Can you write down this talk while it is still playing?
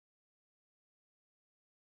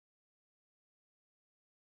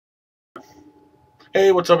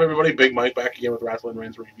Hey, what's up, everybody? Big Mike back again with Wrestling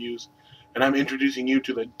Rants and Reviews, and I'm introducing you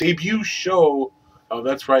to the debut show. Oh,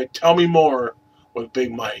 that's right. Tell me more with Big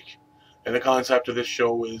Mike. And the concept of this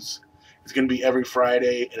show is it's going to be every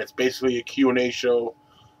Friday, and it's basically a Q&A show.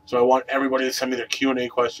 So I want everybody to send me their Q&A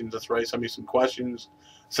questions. That's right. Send me some questions.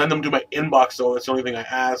 Send them to my inbox, though. That's the only thing I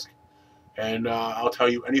ask. And I'll tell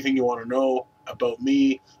you anything you want to know about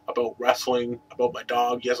me, about wrestling, about my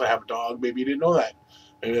dog. Yes, I have a dog. Maybe you didn't know that.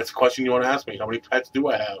 Maybe that's a question you want to ask me. How many pets do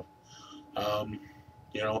I have? Um,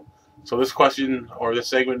 you know, so this question or this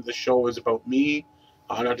segment of the show is about me.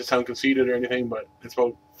 Not to sound conceited or anything, but it's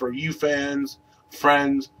about for you fans,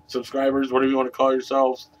 friends, subscribers, whatever you want to call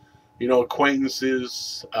yourselves.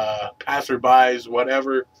 Acquaintances, passerbys,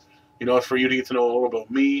 whatever. It's for you to get to know a little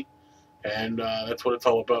about me, and that's what it's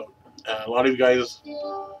all about. A lot of you guys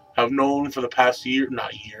have known for the past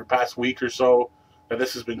past week or so that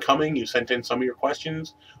this has been coming. You sent in some of your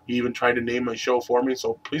questions. You even tried to name my show for me,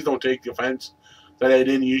 so please don't take offense that I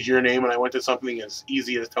didn't use your name and I went to something as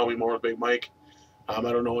easy as Tell Me More with Big Mike. I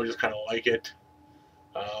don't know, I just kind of like it.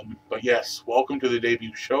 But yes, welcome to the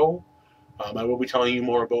debut show. I will be telling you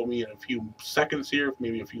more about me in a few seconds here,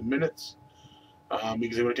 maybe a few minutes,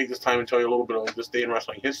 because I'm going to take this time and tell you a little bit of this day in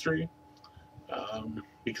wrestling history.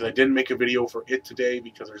 Because I didn't make a video for it today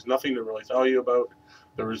because there's nothing to really tell you about.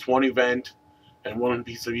 There was one event and one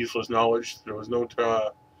piece of useless knowledge. There was no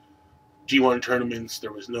G1 tournaments.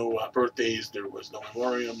 There was no birthdays. There was no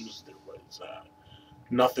memoriams. There was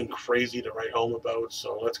nothing crazy to write home about.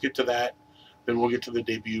 So let's get to that. Then we'll get to the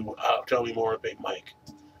debut. Tell me more, Big Mike.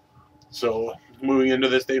 So moving into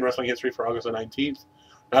this day in wrestling history for August the 19th.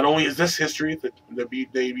 Not only is this history, the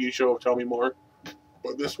debut show of Tell Me More,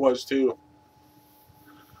 but this was too.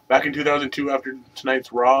 Back in 2002, after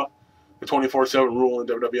tonight's Raw, the 24/7 rule in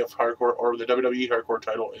WWF Hardcore, or the WWE Hardcore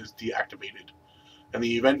title, is deactivated. And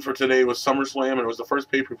the event for today was SummerSlam, and it was the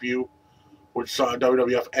first pay-per-view which saw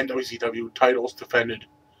WWF and WCW titles defended.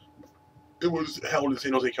 It was held in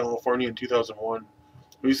San Jose, California in 2001.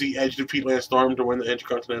 We see Edge defeat Lance Storm to win the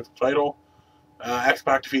Intercontinental title.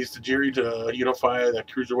 X-Pac defeats Tajiri to unify the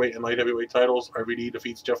Cruiserweight and Light Heavyweight titles. RVD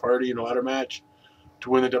defeats Jeff Hardy in a ladder match to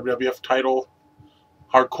win the WWF title.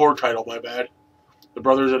 Hardcore title, my bad. The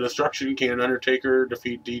Brothers of Destruction, Kane and Undertaker,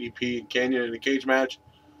 defeat DDP and Kanyon in a cage match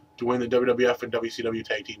to win the WWF and WCW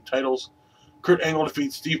tag team titles. Kurt Angle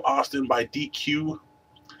defeats Steve Austin by DQ.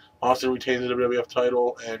 Austin retains the WWF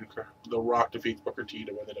title, and The Rock defeats Booker T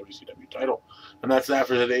to win the WCW title. And that's that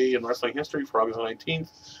for today in wrestling history for August 19th.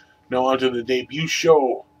 Now on to the debut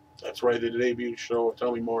show. That's right, the debut show.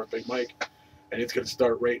 Tell Me More with Big Mike. And it's going to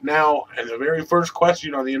start right now. And the very first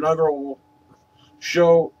question on the inaugural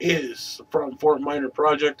show is from Fort Minor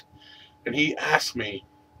Project, and he asked me,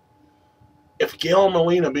 if Gail and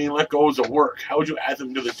Melina being let go is a work, how would you add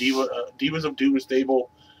them to the Divas of Doom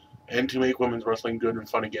stable and to make women's wrestling good and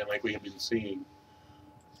fun again like we have been seeing?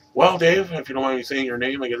 Well, Dave, if you don't mind me saying your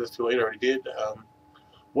name, I guess it's too late, I already did.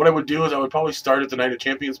 What I would do is I would probably start at the Night of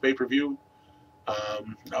Champions pay-per-view. I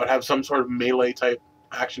would have some sort of melee type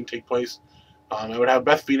action take place. I would have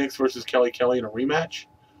Beth Phoenix versus Kelly Kelly in a rematch.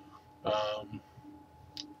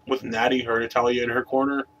 With Natty, her Natalia in her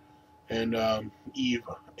corner, and Eve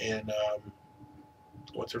and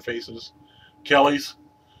what's her face's Kelly's,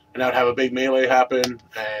 and I'd have a big melee happen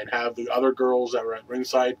and have the other girls that were at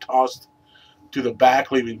ringside tossed to the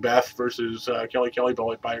back, leaving Beth versus Kelly Kelly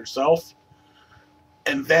by herself.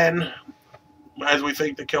 And then, as we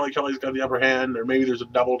think that Kelly Kelly's got the upper hand, or maybe there's a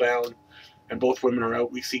double down and both women are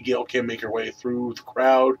out, we see Gail Kim make her way through the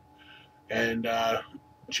crowd, and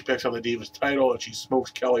she picks up the Divas title and she smokes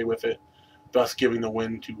Kelly with it, thus giving the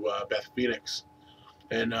win to Beth Phoenix,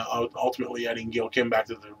 and ultimately adding Gail Kim back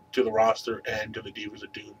to the roster and to the Divas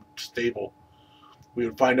of Doom stable. We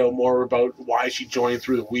would find out more about why she joined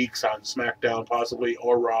through the weeks on SmackDown, possibly,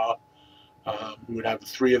 or Raw. We would have the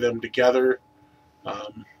three of them together.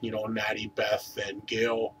 Natty, Beth, and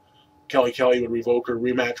Gail. Kelly Kelly would revoke her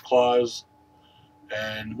rematch clause.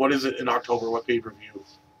 And what is it in October? What pay-per-view?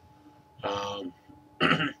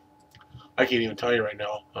 I can't even tell you right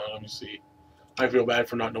now. Let me see. I feel bad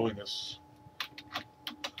for not knowing this.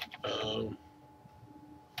 Let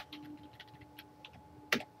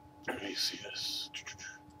me see this.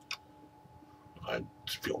 I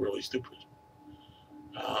feel really stupid.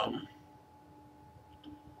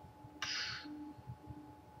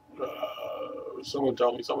 Someone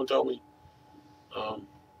tell me. Someone tell me. Oh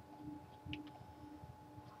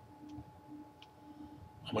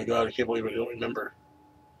my God, I can't believe I don't remember.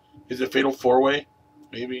 Is it Fatal 4-Way?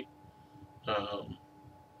 Maybe. I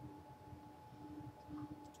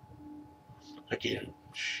can't.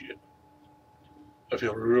 Shit. I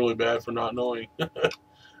feel really bad for not knowing. And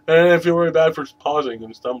I feel really bad for pausing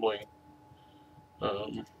and stumbling.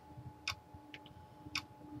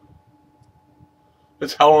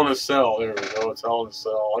 It's Hell in a Cell. There we go. It's Hell in a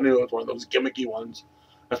Cell. I knew it was one of those gimmicky ones.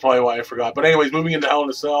 That's probably why I forgot. But anyways, moving into Hell in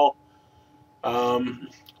a Cell.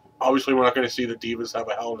 Obviously, we're not going to see the Divas have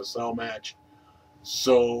a Hell in a Cell match.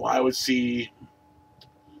 So I would see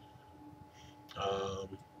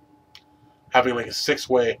having like a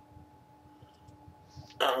 6-way.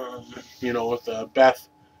 With Beth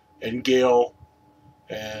and Gail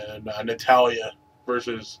and Natalia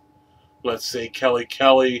versus, let's say, Kelly,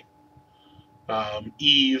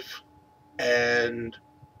 Eve, and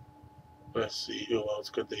let's see, who else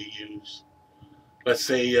could they use? Let's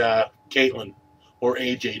say Caitlyn or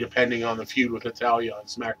AJ, depending on the feud with Natalia on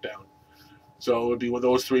SmackDown. So it would be with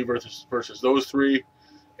those three versus those three.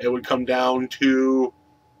 It would come down to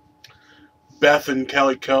Beth and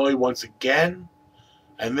Kelly once again,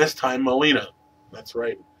 and this time Melina. That's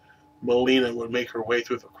right. Melina would make her way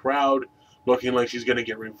through the crowd, looking like she's going to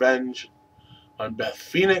get revenge on Beth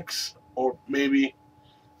Phoenix, or maybe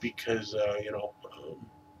because,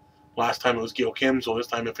 last time it was Gail Kim, so this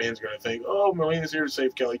time the fans are going to think, oh, Melina's here to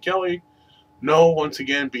save Kelly. No, once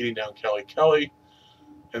again, beating down Kelly,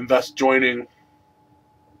 and thus joining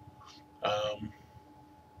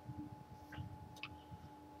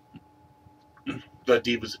the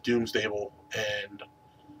Divas of Doom stable, and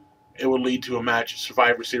it would lead to a match,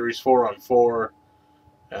 Survivor Series 4-on-4.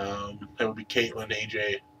 That would be Caitlyn,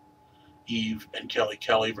 AJ, Eve, and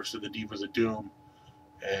Kelly versus the Divas of Doom,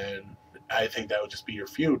 and I think that would just be your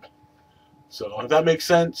feud. So if that makes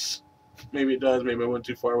sense, maybe it does. Maybe I went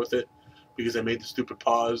too far with it because I made the stupid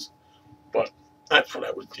pause, but that's what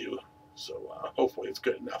I would do. So hopefully it's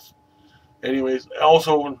good enough. Anyways,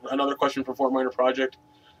 also another question for Fort Minor Project: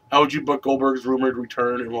 how would you book Goldberg's rumored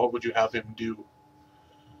return, and what would you have him do?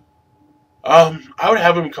 I would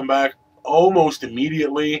have him come back almost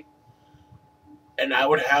immediately, and I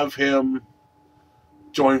would have him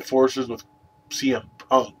join forces with CM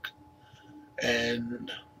Punk,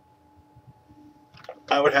 and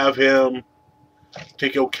I would have him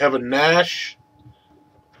take out Kevin Nash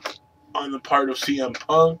on the part of CM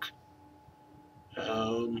Punk.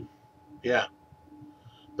 Yeah,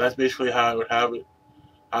 that's basically how I would have it.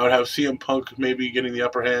 I would have CM Punk maybe getting the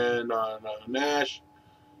upper hand on Nash,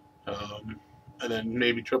 and then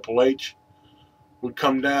maybe Triple H would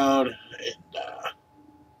come down and,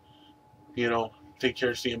 take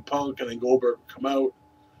care of CM Punk, and then Goldberg would come out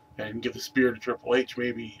and give the spear to Triple H,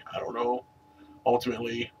 maybe, I don't know,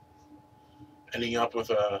 ultimately ending up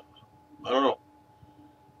with I don't know.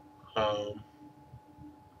 I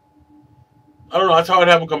don't know, that's how I'd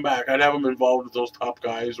have him come back. I'd have him involved with those top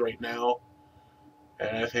guys right now,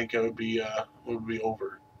 and I think it would be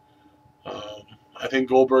over. I think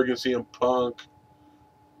Goldberg and CM Punk,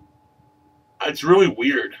 it's really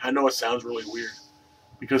weird. I know it sounds really weird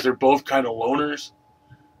because they're both kind of loners,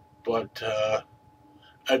 but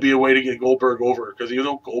I'd be a way to get Goldberg over, because even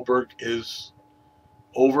though Goldberg is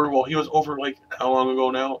over, well, he was over like how long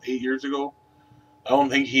ago now? 8 years ago. I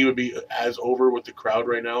don't think he would be as over with the crowd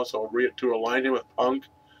right now, so to align him with Punk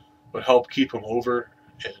would help keep him over,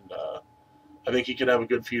 and I think he could have a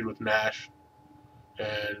good feud with Nash,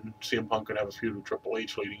 and CM Punk could have a feud with Triple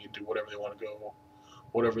H leading into whatever they want to go,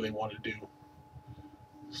 whatever they want to do.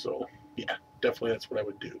 So, yeah, definitely that's what I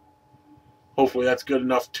would do. Hopefully that's good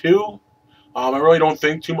enough, too. I really don't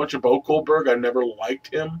think too much about Goldberg. I never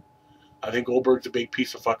liked him. I think Goldberg's a big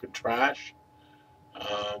piece of fucking trash.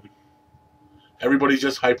 Everybody's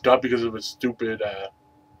just hyped up because of his stupid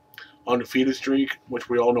undefeated streak, which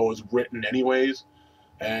we all know is written anyways.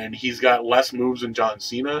 And he's got less moves than John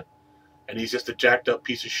Cena, and he's just a jacked up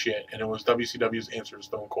piece of shit. And it was WCW's answer to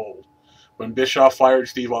Stone Cold. When Bischoff fired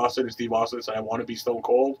Steve Austin, and Steve Austin said, I want to be Stone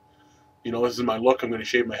Cold, this is my look, I'm going to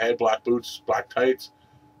shave my head, black boots, black tights.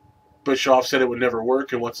 Bischoff said it would never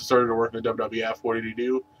work, and once it started to work in the WWF, what did he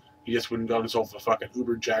do? He just went and got himself a fucking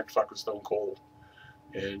uber jacked fucking Stone Cold,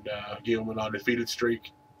 and gave him an undefeated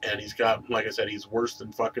streak. And he's got, like I said, he's worse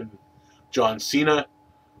than fucking John Cena.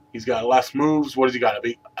 He's got less moves. What has he got?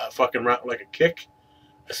 A fucking like a kick,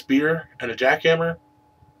 a spear, and a jackhammer.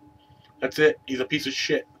 That's it. He's a piece of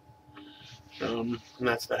shit. And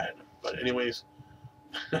that's that. But anyways,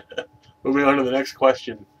 moving on to the next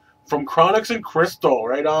question. From Chronix and Crystal,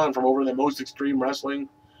 right on, from over the Most Extreme Wrestling.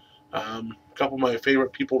 A couple of my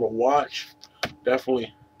favorite people to watch.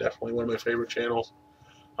 Definitely one of my favorite channels.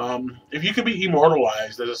 If you could be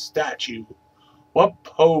immortalized as a statue, what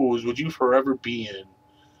pose would you forever be in?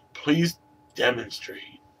 Please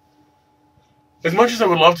demonstrate. As much as I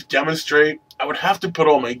would love to demonstrate, I would have to put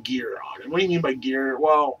all my gear on. And what do you mean by gear?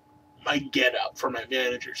 Well, my get-up for my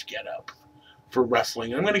manager's get-up for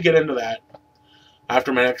wrestling. I'm going to get into that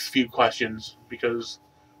after my next few questions, because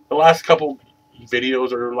the last couple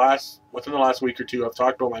videos, or within the last week or two, I've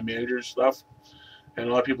talked about my manager's stuff, and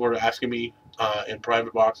a lot of people are asking me in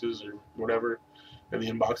private boxes or whatever, in the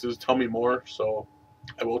inboxes, tell me more. So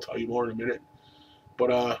I will tell you more in a minute.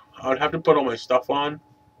 But I would have to put all my stuff on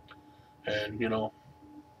and,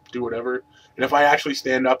 do whatever. And if I actually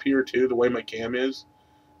stand up here too, the way my cam is,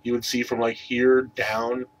 you would see from like here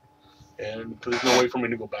down, and there's no way for me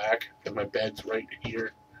to go back because my bed's right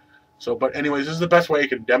here. So, but anyways, this is the best way I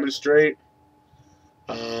can demonstrate.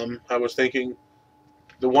 I was thinking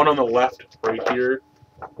the one on the left right here,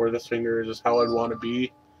 where this finger is how I'd want to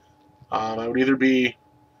be. I would either be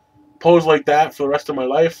posed like that for the rest of my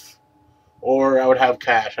life, or I would have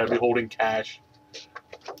cash. I'd be holding cash,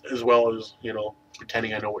 as well as,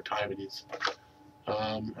 pretending I know what time it is.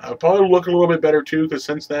 I'd probably look a little bit better too, because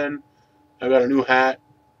since then, I got a new hat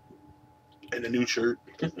and a new shirt.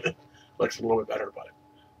 Looks a little bit better, but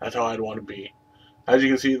that's how I'd want to be. As you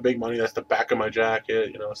can see, the big money, that's the back of my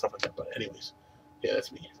jacket, stuff like that. But anyways, yeah,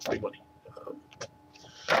 that's me. It's big money.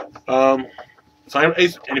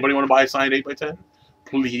 Anybody want to buy a signed 8x10?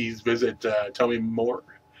 Please visit Tell Me More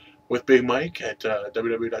with Big Mike at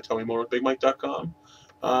www.tellmemorewithbigmike.com.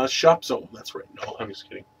 Shop Zone, that's right. No, I'm just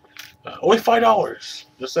kidding. Only $5.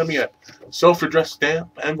 Just send me a self-addressed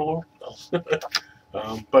stamp envelope.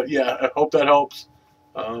 No. But yeah, I hope that helps.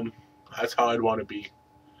 That's how I'd want to be.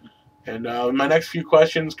 And my next few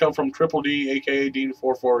questions come from Triple D, aka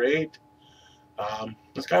Dean448.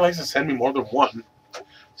 This guy likes to send me more than one. He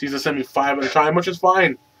seems to send me 5 at a time, which is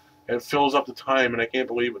fine. It fills up the time, and I can't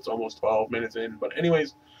believe it's almost 12 minutes in. But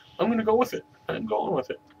anyways, I'm going to go with it. I'm going with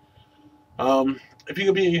it. If you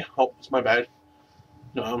could be... Oh, it's my bad.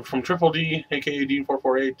 From Triple D, aka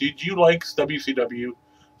Dean448. Did you like WCW?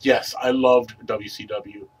 Yes, I loved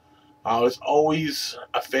WCW. I was always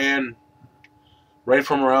a fan right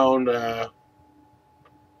from around, right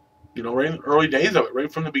in the early days of it,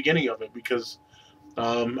 right from the beginning of it, because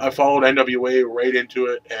I followed NWA right into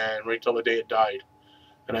it and right till the day it died,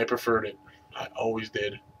 and I preferred it. I always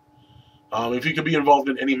did. If you could be involved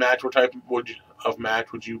in any match, what type of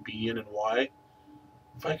match would you be in, and why?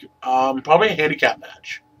 If I could, probably a handicap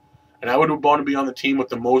match, and I would want to be on the team with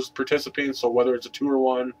the most participants. So whether it's a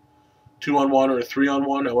 2-on-1, 2-on-1, or a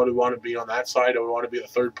 3-on-1, I would want to be on that side. I would want to be the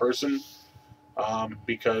third person,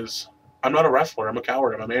 because I'm not a wrestler. I'm a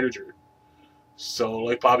coward. I'm a manager. So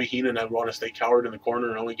like Bobby Heenan, I'd want to stay coward in the corner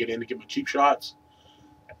and only get in to give my cheap shots.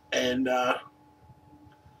 And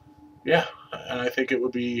yeah, and I think it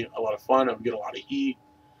would be a lot of fun. I would get a lot of heat,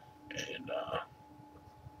 and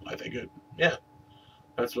I think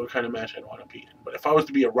that's what kind of match I'd want to be in. But if I was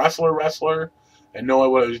to be a wrestler, and know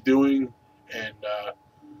what I was doing, and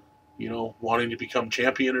wanting to become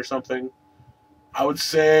champion or something, I would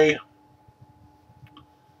say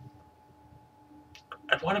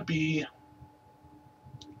I'd want to be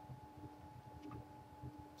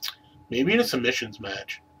maybe in a submissions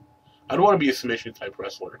match. I'd want to be a submission type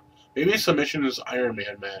wrestler. Maybe a submissions Iron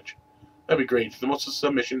Man match. That'd be great. The most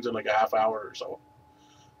submissions in like a half hour or so.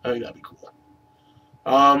 I think that'd be cool.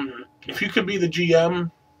 If you could be the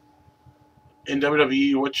GM in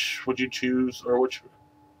WWE, which would you choose, or which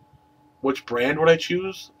brand would I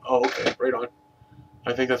choose? Oh, okay, right on.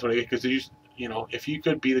 I think that's what I get, because if you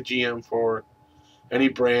could be the GM for any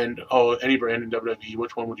brand in WWE,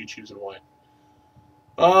 which one would you choose and why?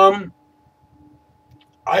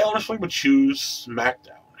 I honestly would choose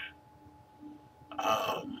SmackDown.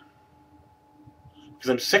 Because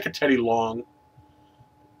I'm sick of Teddy Long,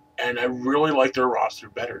 and I really like their roster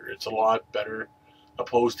better. It's a lot better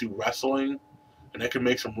opposed to wrestling, and I could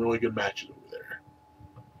make some really good matches over there.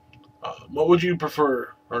 What would you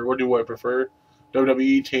prefer, or what do I prefer?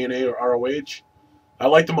 WWE, TNA, or ROH? I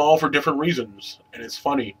like them all for different reasons, and it's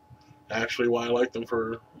funny, actually, why I like them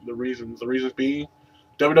for the reasons. The reasons being,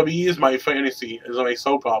 WWE is my fantasy, is my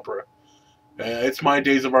soap opera. It's my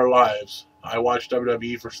days of our lives. I watch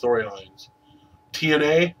WWE for storylines.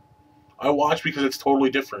 TNA, I watch because it's totally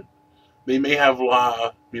different. They may have,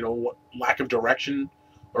 lack of direction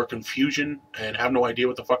or confusion and have no idea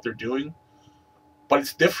what the fuck they're doing, but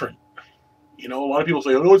it's different. A lot of people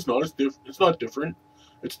say, "Oh, no, it's not. It's not different.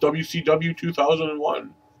 It's WCW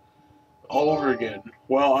 2001 all over again."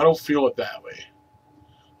 Well, I don't feel it that way.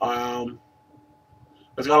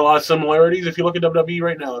 It's got a lot of similarities. If you look at WWE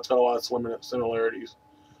right now, it's got a lot of similarities.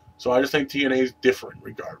 So I just think TNA is different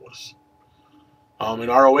regardless. In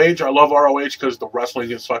ROH, I love ROH because the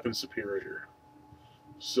wrestling is fucking superior.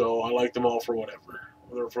 So I like them all for whatever.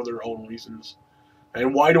 for their own reasons.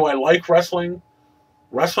 And why do I like wrestling?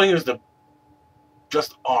 Wrestling is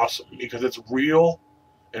just awesome because it's real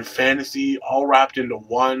and fantasy all wrapped into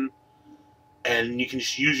one, and you can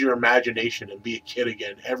just use your imagination and be a kid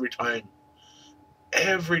again every time.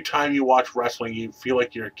 Every time you watch wrestling, you feel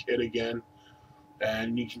like you're a kid again,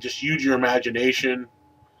 and you can just use your imagination.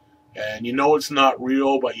 And you know it's not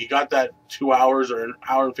real, but you got that 2 hours or an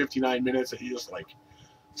hour and 59 minutes that you just like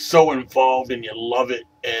so involved and you love it.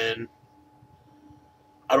 And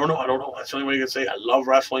I don't know. That's the only way you can say I love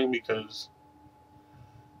wrestling, because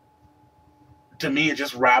to me it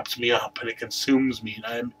just wraps me up and it consumes me, and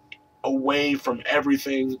I'm away from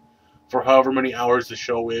everything for however many hours the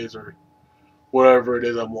show is or whatever it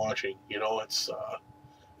is I'm watching. It's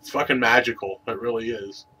fucking magical. It really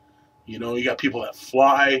is. You got people that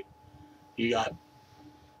fly, you got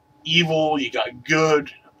evil, you got good.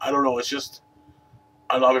 I don't know. It's just,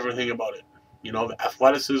 I love everything about it. The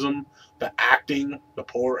athleticism, the acting, the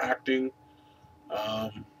poor acting. I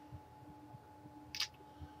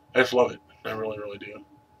just love it. I really, really do.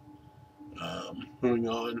 Moving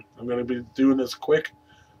on. I'm going to be doing this quick.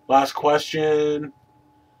 Last question.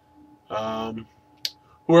 Who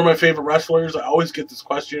are my favorite wrestlers? I always get this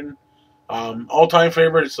question. All-time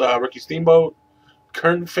favorite is Ricky Steamboat.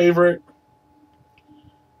 Current favorite?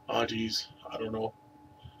 Oh, geez. I don't know.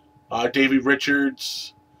 Davey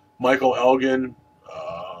Richards. Michael Elgin.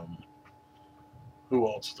 Who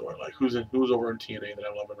else do I like? Who's over in TNA that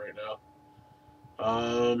I'm loving right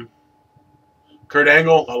now? Kurt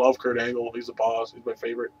Angle. I love Kurt Angle. He's the boss. He's my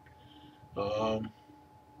favorite. Who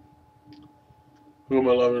am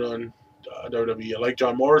I loving on WWE? I like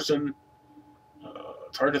John Morrison.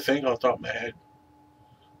 It's hard to think off the top of my head.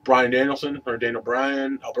 Bryan Danielson, or Daniel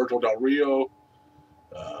Bryan. Alberto Del Rio.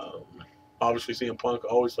 Obviously CM Punk. I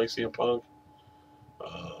always like CM Punk.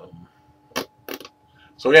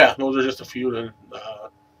 So yeah, those are just a few to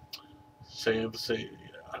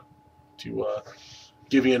to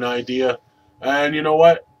give you an idea. And you know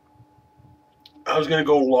what? I was gonna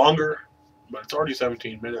go longer, but it's already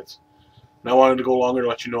 17 minutes. And I wanted to go longer to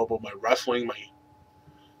let you know about my wrestling,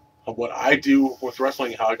 what I do with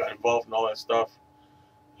wrestling, how I got involved and all that stuff.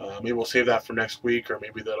 Maybe we'll save that for next week, or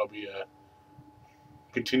maybe that'll be a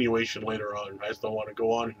continuation later on. I just don't want to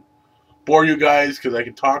go on and bore you guys because I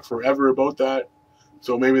can talk forever about that.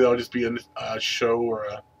 So maybe that'll just be a show or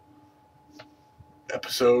a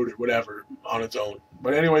episode or whatever on its own.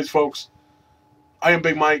 But anyways, folks, I am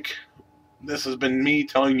Big Mike. This has been me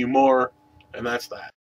telling you more, and that's that.